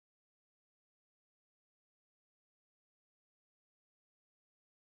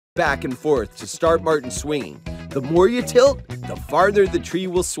back and forth to start Martin swinging. The more you tilt, the farther the tree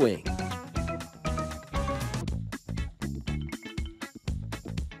will swing.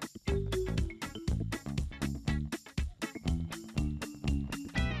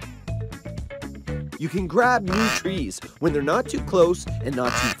 You can grab new trees when they're not too close and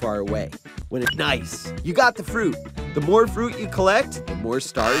not too far away. When it's nice, you got the fruit. The more fruit you collect, the more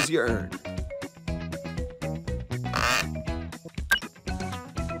stars you earn.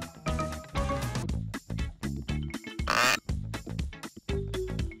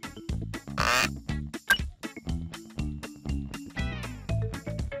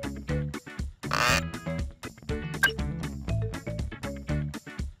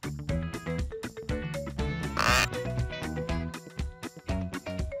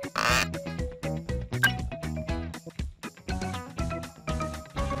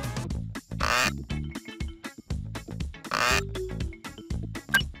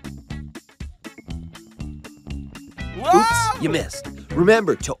 Oops, you missed.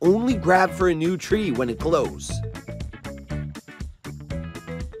 Remember to only grab for a new tree when it glows.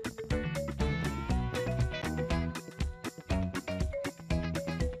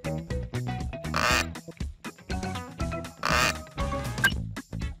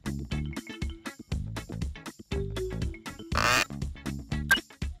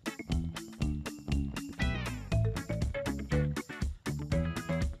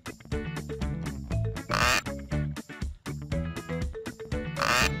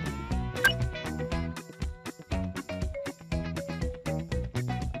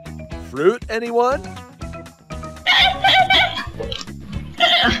 Fruit, anyone?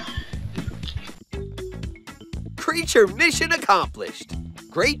 Creature mission accomplished.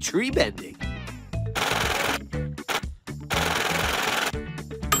 Great tree bending.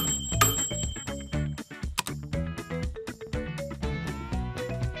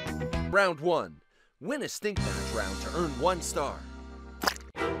 Round 1. Win a stink match round to earn 1 star.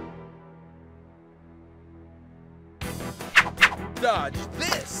 Dodge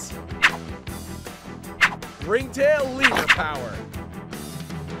this! Ringtail lemur power!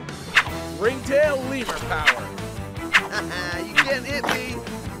 Ringtail lemur power! You can't hit me!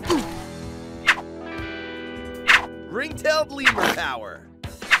 Ringtailed lemur power!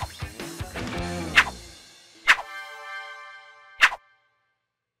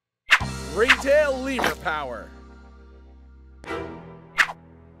 Ringtail lemur power!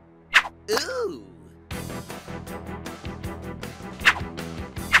 Ooh!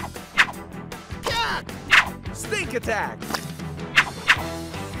 Stink attack!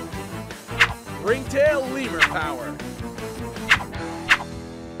 Ringtail lemur power!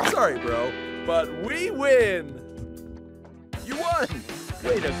 Sorry, bro, but we win! You won!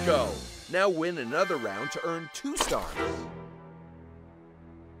 Way to go! Now win another round to earn 2 stars.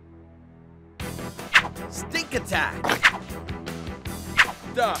 Stink attack!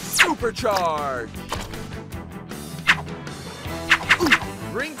 Duh, supercharge!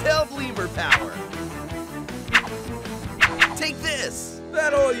 Ringtailed lemur power! Take this!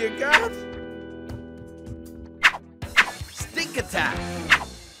 That all you got? Stink attack!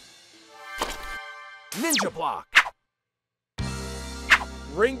 Ninja block!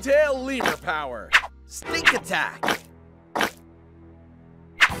 Ringtail lemur power! Stink attack!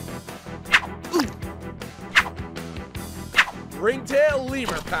 Ooh. Ringtail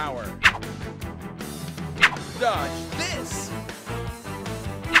lemur power! Dodge this!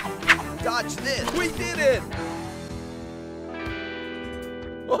 Dodge this! We did it!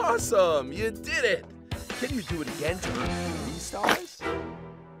 Awesome! You did it! Can you do it again to earn 3 stars?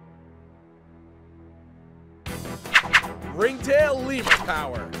 Ringtail lemur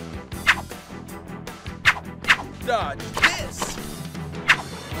power! Dodge this!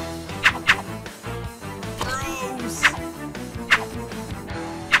 Gross!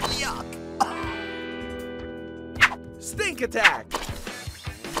 Yuck! Stink attack!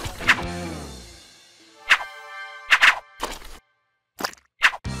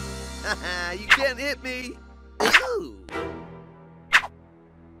 You can't hit me! Ooh!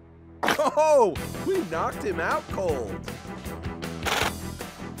 Oh, we knocked him out cold!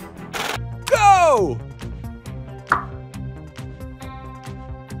 Go!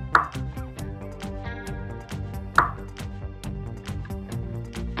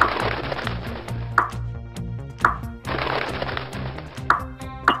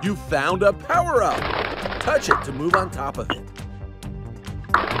 You found a power-up! Touch it to move on top of it.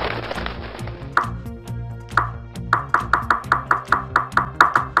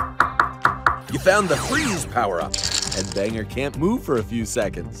 You found the freeze power-up, and Banger can't move for a few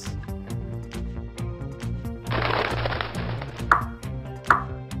seconds.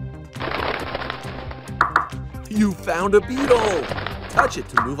 You found a beetle! Touch it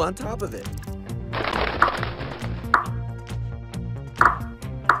to move on top of it.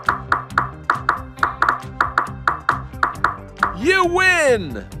 You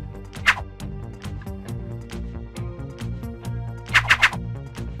win!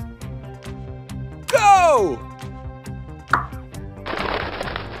 Go!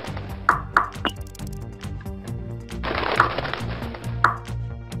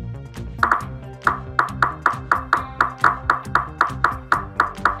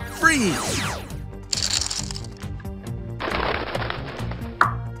 Freeze!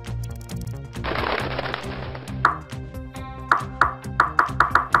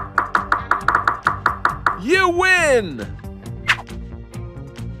 You win!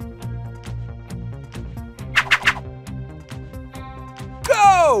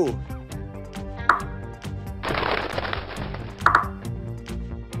 Go!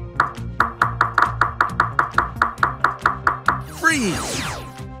 Freeze!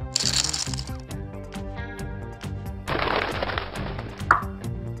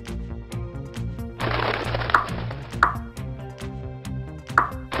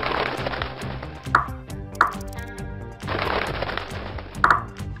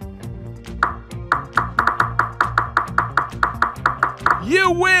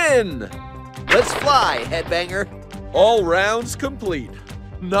 You win! Let's fly, headbanger. All rounds complete.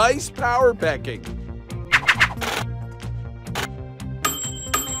 Nice power pecking.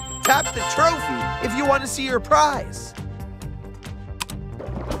 Tap the trophy if you want to see your prize.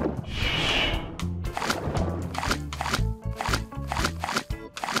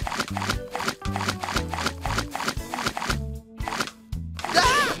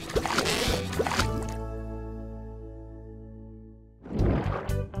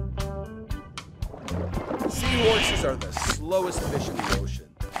 Seahorses are the slowest fish in the ocean,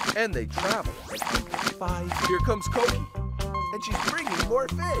 and they travel at under 5. Here comes Koki, and she's bringing more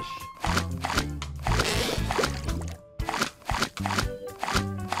fish.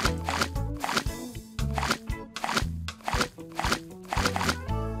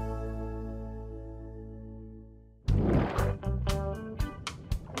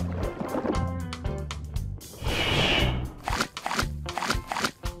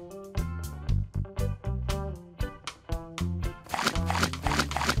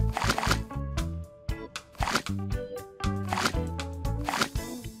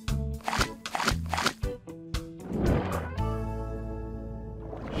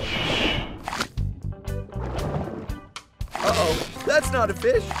 Uh-oh, that's not a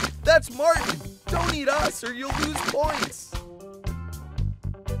fish. That's Martin. Don't eat us or you'll lose points.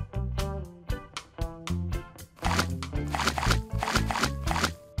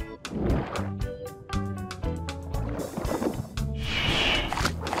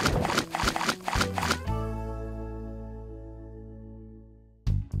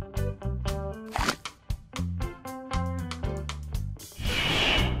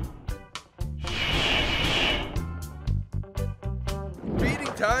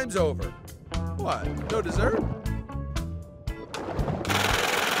 Time's over. What? No dessert?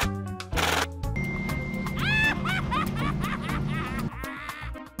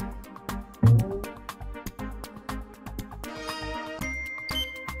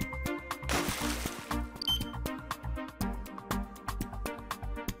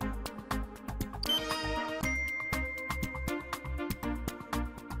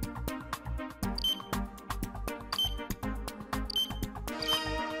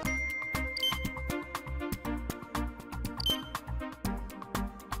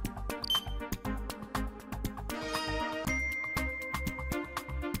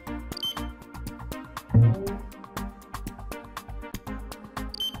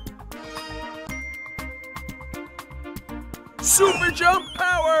 Super jump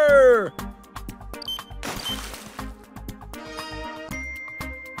power!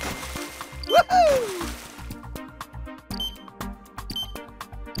 Woohoo!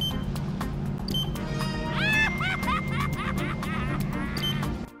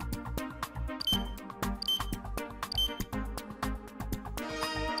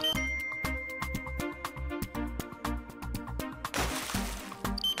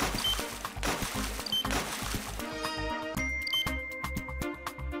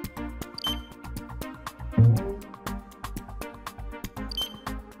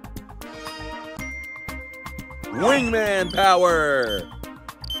 Wingman power!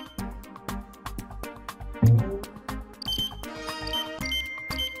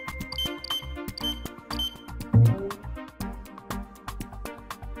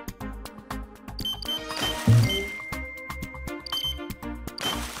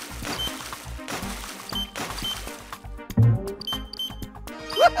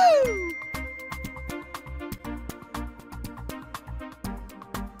 Woohoo!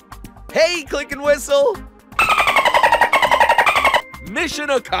 Hey, click and whistle! Mission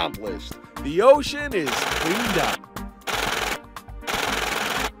accomplished. The ocean is cleaned up.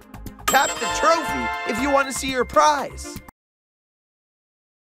 Tap the trophy if you want to see your prize.